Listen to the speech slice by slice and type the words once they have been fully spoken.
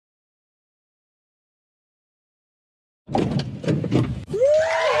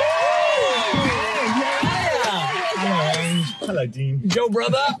Hello, Dean. Yo,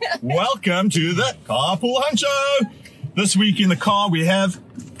 brother. Welcome to the Carpool Hunt Show. This week in the car we have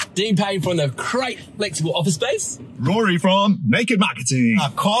Dean Payne from the Crate Flexible Office Space. Rory from Naked Marketing.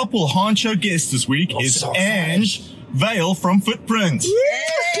 Our Carpool Hunt Show guest this week is Ange Vale from Footprint.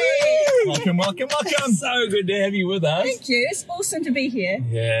 Welcome, welcome, welcome. So good to have you with us. Thank you. It's awesome to be here.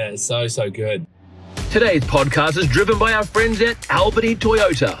 Yeah, so good. Today's podcast is driven by our friends at Albany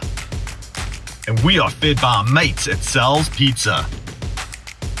Toyota. And we are fed by our mates at Sal's Pizza.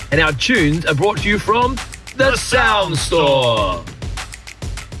 And our tunes are brought to you from The Sound Store.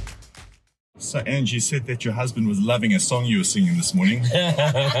 So, Ange, you said that your husband was loving a song you were singing this morning.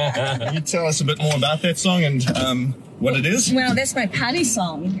 Can you tell us a bit more about that song and what it is? Well, that's my party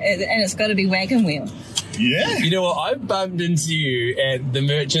song, and it's got to be Wagon Wheel. Yeah. You know what? I bumped into you at the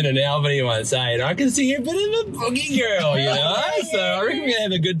Merchant in Albany once, and I can see you're a bit of a boogie girl, you know? So I reckon we're going to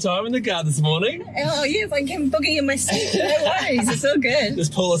have a good time in the car this morning. Oh, yeah, if I can boogie in my seat, no worries. It's all good.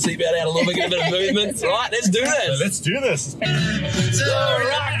 Just pull the seatbelt out a little bit, get a bit of movement. Right, let's do this. So let's do this. So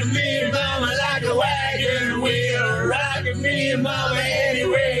rock me, mama, like a wagon wheel. Rock me, mama, any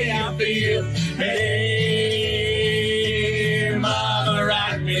way I feel. Hey, mama,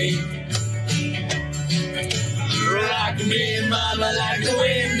 rock me. Rock me, mama, like the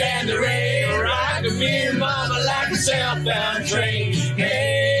wind and the rain. Rock me, mama, like a southbound train.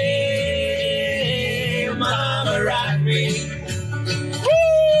 Hey, mama, rock me.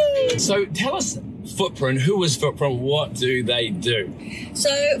 Woo! So tell us, Footprint, who is Footprint? What do they do? So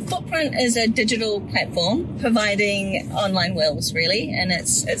Footprint is a digital platform providing online wills, really, in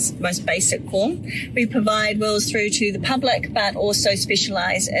its most basic form. We provide wills through to the public, but also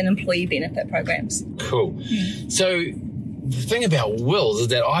specialise in employee benefit programs. Cool. So the thing about wills is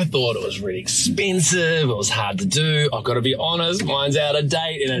that I thought it was really expensive. It was hard to do. I've got to be honest, mine's out of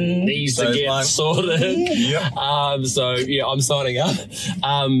date and it needs to get sorted. Yep. So yeah, I'm signing up.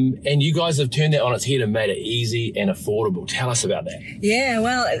 And you guys have turned that on its head and made it easy and affordable. Tell us about that. Yeah,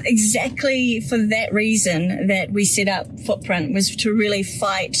 well, exactly for that reason that we set up Footprint, was to really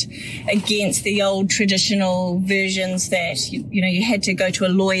fight against the old traditional versions that, you know, you had to go to a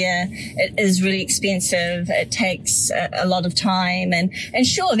lawyer. It is really expensive. It takes a lot of time, and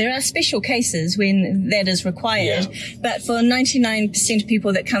sure, there are special cases when that is required, but for 99% of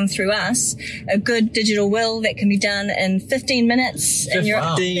people that come through us, a good digital will that can be done in 15 minutes in your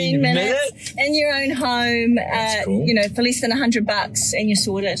 15 minutes in your own home, cool. you know, for less than $100, and you're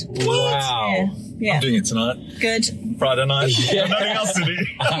sorted. Wow. Yeah. I'm doing it tonight. Good. Friday night. Yeah. Nothing else to do.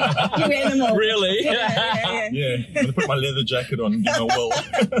 You animal. Really? Yeah. Yeah. I'm going to put my leather jacket on and do my will.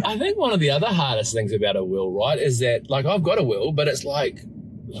 I think one of the other hardest things about a will, right, is that, like, I've got a will, but it's like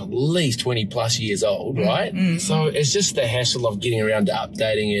at least 20 plus years old, right? Mm-hmm. So it's just the hassle of getting around to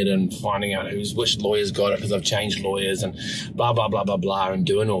updating it and finding out which lawyer's got it, because I've changed lawyers and blah, blah, blah, blah, blah, and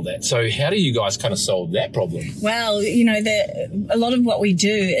doing all that. So how do you guys kind of solve that problem? Well, you know, a lot of what we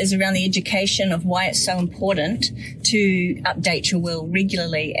do is around the education of why it's so important to update your will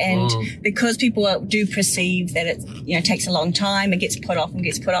regularly. And because people do perceive that it, you know, takes a long time, it gets put off and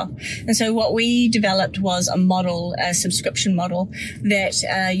gets put off. And so what we developed was a model, a subscription model that,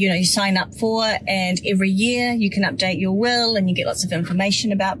 you know, you sign up for, and every year you can update your will and you get lots of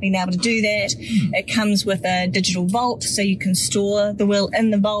information about being able to do that. It comes with a digital vault, so you can store the will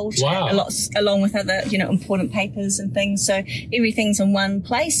in the vault, along with other, you know, important papers and things. So everything's in one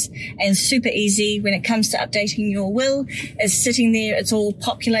place and super easy. When it comes to updating your will, it's sitting there, it's all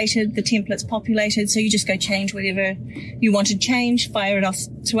populated, the template's populated, so you just go change whatever you want to change, fire it off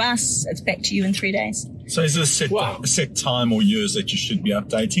to us, it's back to you in 3 days. So is there a set time or years that you should be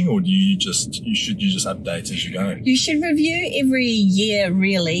updating, or should you just update as you go? You should review every year,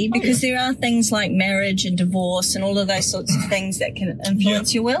 really, because there are things like marriage and divorce and all of those sorts of things that can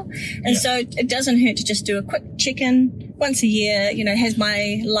influence your will. And so it doesn't hurt to just do a quick check-in once a year. You know, has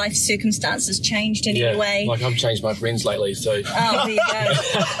my life circumstances changed in any way? Like I've changed my friends lately, so. Oh, there you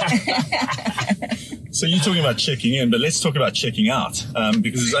go. So you're talking about checking in, but let's talk about checking out,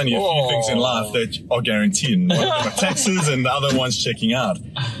 because there's only a few things in life that are guaranteed. One are taxes and the other one's checking out.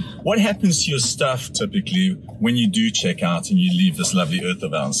 What happens to your stuff typically when you do check out and you leave this lovely earth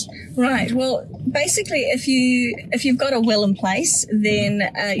of ours? Right. Well, basically, if you've got a will in place, then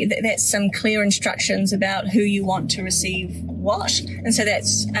that's some clear instructions about who you want to receive what. And so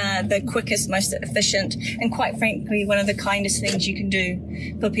that's the quickest, most efficient, and quite frankly, one of the kindest things you can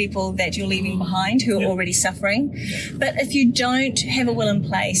do for people that you're leaving behind who are already suffering. But if you don't have a will in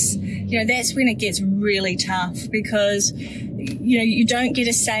place, you know, that's when it gets really tough, because you don't get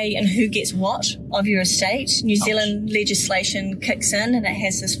a say in who gets what of your estate. New Zealand legislation kicks in and it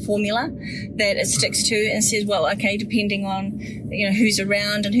has this formula that it sticks to and says, well, okay, depending on, who's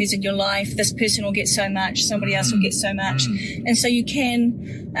around and who's in your life, this person will get so much, somebody else will get so much. And so you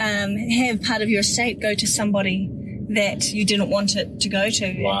can have part of your estate go to somebody that you didn't want it to go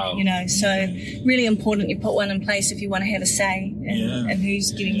to. Wow. So really important you put one in place if you want to have a say in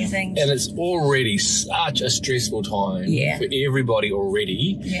who's getting your things. And it's already such a stressful time for everybody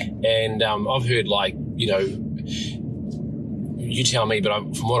already. Yeah. And I've heard, you tell me,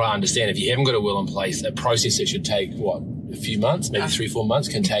 but from what I understand, if you haven't got a will in place, a process that should take, a few months, maybe 3-4 months,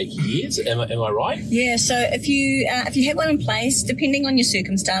 can take years. Am I right? Yeah, so if you have one in place, depending on your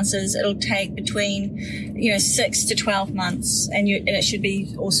circumstances, it'll take between 6 to 12 months, and it should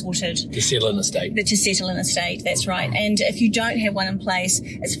be all sorted. To settle an estate. To settle an estate, that's right. And if you don't have one in place,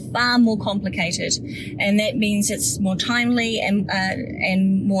 it's far more complicated, and that means it's more timely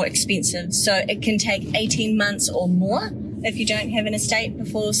and more expensive. So it can take 18 months or more if you don't have an estate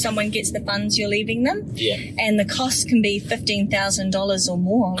before someone gets the funds you're leaving them. Yeah. And the cost can be $15,000 or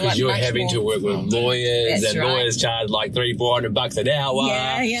more. Because you're having to work with lawyers, That's and right. lawyers charge like $300-400 an hour.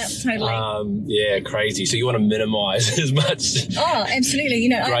 Yeah, totally. Crazy. So you want to minimise as much Oh, absolutely.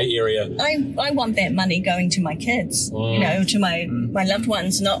 grey area. I want that money going to my kids, to my loved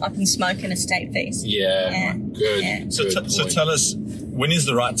ones, not up in smoke and estate fees. Yeah. Good. Yeah. So tell us, when is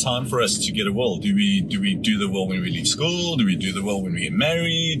the right time for us to get a will? Do we do the will when we leave school? Do we do the will when we get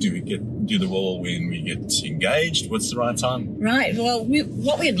married? Do we do the will when we get engaged? What's the right time? Right. Well,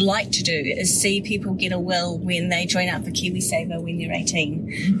 what we'd like to do is see people get a will when they join up for KiwiSaver when they're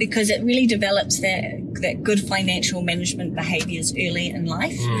 18, because it really develops that good financial management behaviours early in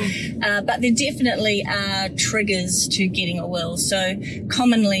life. But there definitely are triggers to getting a will. So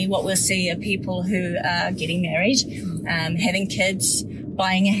commonly what we'll see are people who are getting married, having kids,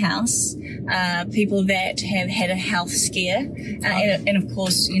 buying a house, people that have had a health scare, and of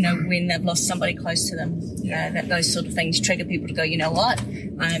course, when they've lost somebody close to them, that those sort of things trigger people to go, you know what,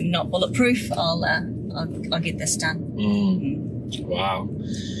 I'm not bulletproof, I'll get this done. Wow.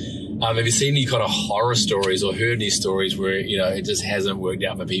 Have you seen any kind of horror stories or heard any stories where, it just hasn't worked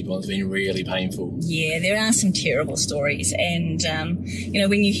out for people? It's been really painful. Yeah, there are some terrible stories. And,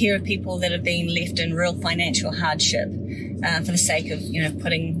 when you hear of people that have been left in real financial hardship, for the sake of,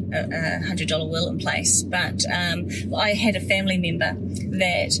 putting a $100 will in place. But, I had a family member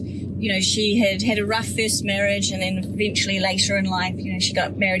that, she had a rough first marriage, and then eventually later in life, she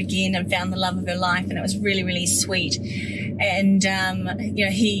got married again and found the love of her life, and it was really, really sweet. And,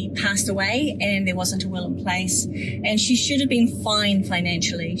 he passed away and there wasn't a will in place, and she should have been fine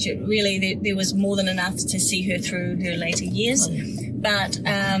financially. There was more than enough to see her through her later years. But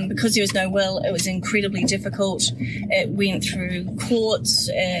because there was no will, it was incredibly difficult. It went through courts.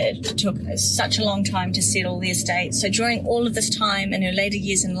 It took such a long time to settle the estate. So during all of this time in her later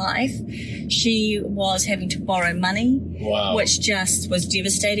years in life, she was having to borrow money, which just was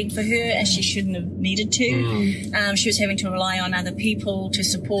devastating for her, and she shouldn't have needed to. She was having to rely on other people to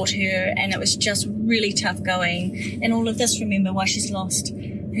support her, and it was just really tough going. And all of this, remember, why she's lost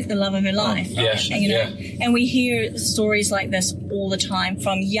the love of her life. And we hear stories like this all the time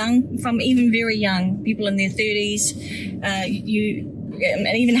from even very young people in their 30s,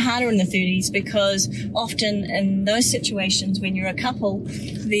 and even harder in the 30s, because often in those situations when you're a couple,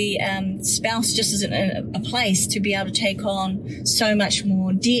 the spouse just isn't in a place to be able to take on so much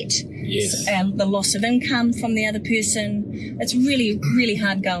more debt. Yes. The loss of income from the other person. It's really, really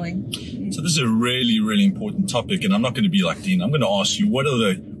hard going. So this is a really, really important topic, and I'm not going to be like Dean. I'm going to ask you, what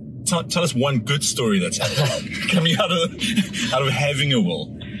are tell us one good story that's coming out of having a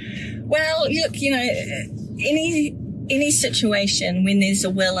will. Well, look, any situation when there's a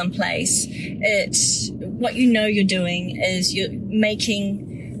will in place, what you're doing is you're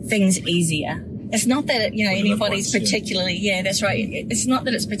making things easier. It's not that, anybody's particularly, that's right. It's not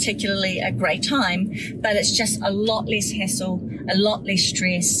that it's particularly a great time, but it's just a lot less hassle, a lot less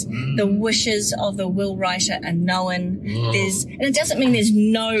stress. The wishes of the will writer are known. And it doesn't mean there's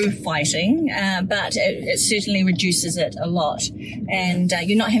no fighting, but it certainly reduces it a lot. And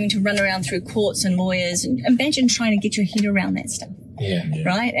you're not having to run around through courts and lawyers. And imagine trying to get your head around that stuff.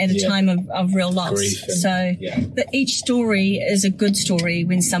 Right? At a time of real loss. So each story is a good story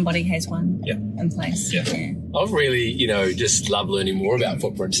when somebody has one in place. I've really, just loved learning more about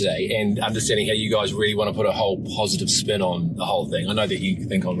Footprint today and understanding how you guys really want to put a whole positive spin on the whole thing. I know that you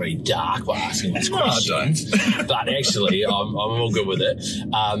think I'm really dark by asking these questions, but actually I'm all good with it.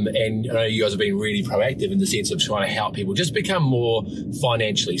 And I know you guys have been really proactive in the sense of trying to help people just become more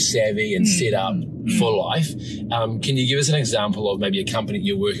financially savvy and set up for life. Can you give us an example of maybe a company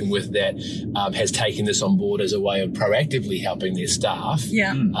you're working with that has taken this on board as a way of proactively helping their staff?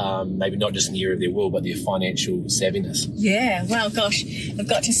 Yeah. Maybe not just in the area of their will, but their financial savviness. Yeah, well, gosh, I've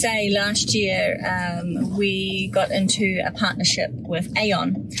got to say last year we got into a partnership with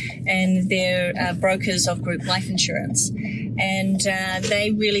Aon, and they're brokers of group life insurance. And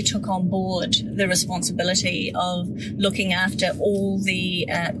they really took on board the responsibility of looking after all the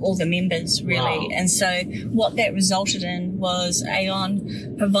members, really. Wow. And so what that resulted in was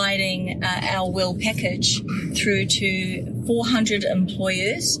Aon providing our will package through to 400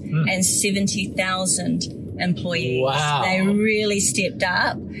 employers and 70,000 employees. Wow. They really stepped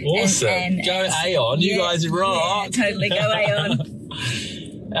up. Awesome. And Go Aon. You guys rock. Yeah, totally. Go Aon.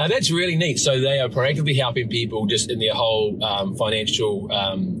 That's really neat. So they are proactively helping people just in their whole financial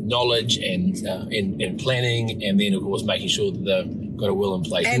knowledge and in planning, and then of course making sure that they've got a will in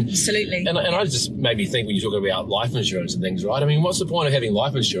place. Absolutely. And I just made me think when you talk about life insurance and things, right? I mean, what's the point of having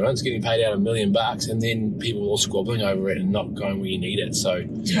life insurance, getting paid out $1 million, and then people all squabbling over it and not going where you need it? So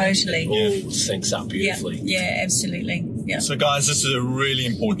Totally. it all syncs up Yeah, beautifully. yeah, absolutely. Yeah. So guys, this is a really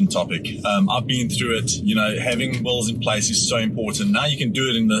important topic. I've been through it. You know, having wills in place is so important. Now you can do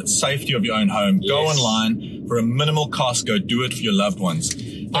it in the safety of your own home. Go Yes. online for a minimal cost. Go do it for your loved ones.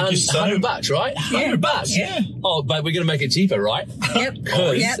 Thank you so $100, right? $100. Yeah. Oh, but we're going to make it cheaper, right? Yep.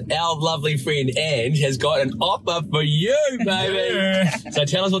 Because Yep. our lovely friend Ange has got an offer for you, baby. Yeah. So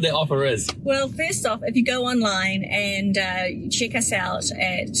tell us what that offer is. Well, first off, if you go online and check us out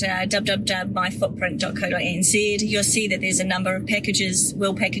at www.myfootprint.co.nz, you'll see that there's a number of packages,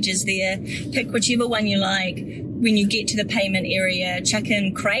 will packages there. Pick whichever one you like. When you get to the payment area, chuck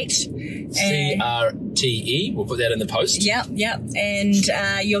in crate. CRTE. We'll put that in the post. Yep. And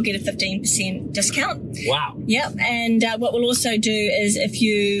you'll get a 15% discount. Wow. Yep. And what we'll also do is if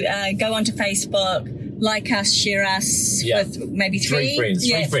you go onto Facebook, like us, share us Yeah. with maybe Three friends.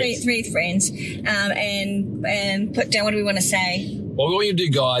 Yeah, Three friends. three friends. And put down what do we want to say. What we want you to do,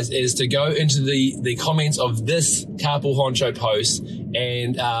 guys, is to go into the comments of this Carpool Honcho post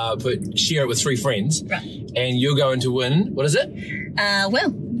and share it with 3 friends. Right. And you're going to win, what is it?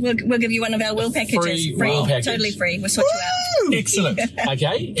 We'll give you one of our will packages. Free will package. Totally free. We'll sort you out. Excellent.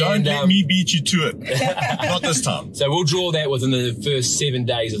 Okay. Don't and, let me beat you to it. Not this time. So we'll draw that within the first 7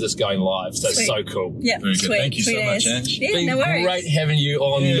 days of this going live. So Sweet. so cool. Yeah, Very good. sweet. Thank you so Sweet much, as. Ange. Yeah, Been no worries. great having you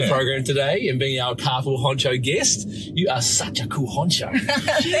on the Yeah. program today and being our Carpool Honcho guest. You are such a cool honcho.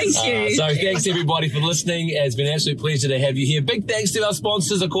 Thank you. So thanks everybody for listening. It's been an absolute pleasure to have you here. Big thanks to our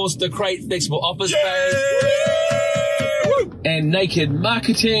sponsors, of course, the Crate Flexible Office Space and Naked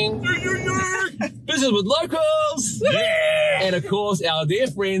Marketing. Business with Locals. Yeah. And of course, our dear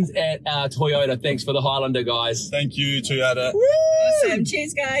friends at Toyota. Thanks for the Highlander, guys. Thank you, Toyota. Awesome.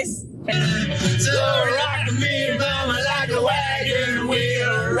 Cheers, guys. So rock me, mama, like a wagon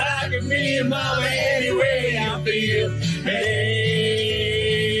wheel. Rock me, mama, any way I feel.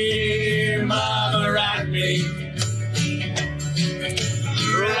 Hey, mama, rock me.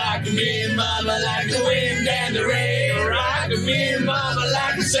 Rock me, mama, like the wind and the rain. Rock me, mama,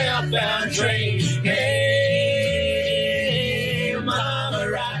 like a southbound train. Hey.